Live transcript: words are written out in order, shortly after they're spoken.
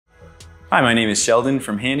Hi, my name is Sheldon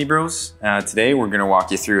from Handy Bros. Today we're going to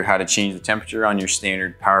walk you through how to change the temperature on your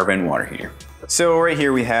standard power vent water heater. So right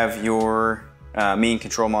here we have your main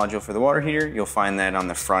control module for the water heater. You'll find that on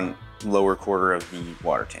the front lower quarter of the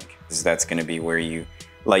water tank. That's going to be where you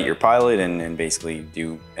light your pilot and basically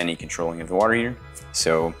do any controlling of the water heater.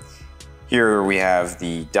 So here we have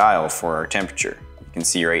the dial for our temperature. You can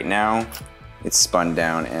see right now it's spun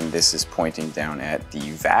down and this is pointing down at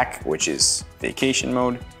the vac, which is vacation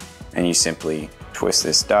mode. And you simply twist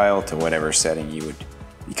this dial to whatever setting you would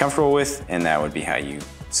be comfortable with, and that would be how you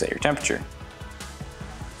set your temperature.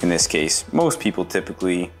 In this case, most people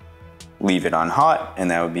typically leave it on hot, and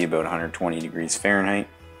that would be about 120 degrees Fahrenheit.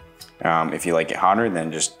 If you like it hotter, then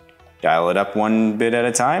just dial it up one bit at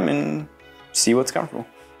a time and see what's comfortable.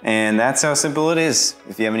 And that's how simple it is.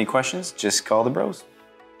 If you have any questions, just call the bros.